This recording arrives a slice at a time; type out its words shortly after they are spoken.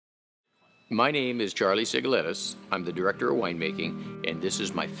My name is Charlie Sigaletis. I'm the director of winemaking, and this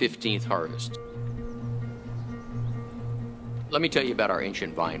is my 15th harvest. Let me tell you about our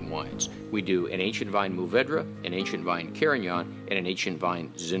ancient vine wines. We do an ancient vine Mourvedre, an ancient vine Carignane, and an ancient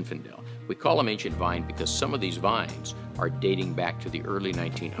vine Zinfandel. We call them ancient vine because some of these vines are dating back to the early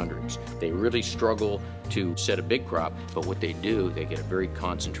 1900s. They really struggle to set a big crop, but what they do, they get a very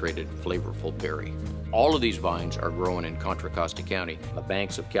concentrated, flavorful berry. All of these vines are grown in Contra Costa County, the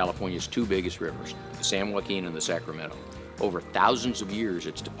banks of California's two biggest rivers, the San Joaquin and the Sacramento. Over thousands of years,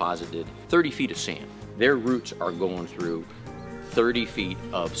 it's deposited 30 feet of sand. Their roots are going through 30 feet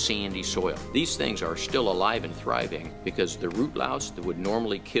of sandy soil. These things are still alive and thriving because the root louse that would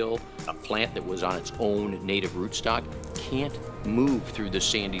normally kill a plant that was on its own native rootstock can't move through the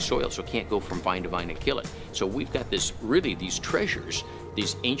sandy soil, so it can't go from vine to vine and kill it. So we've got these treasures,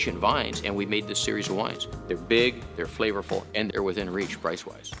 these ancient vines, and we made this series of wines. They're big, they're flavorful, and they're within reach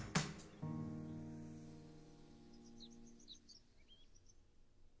price-wise.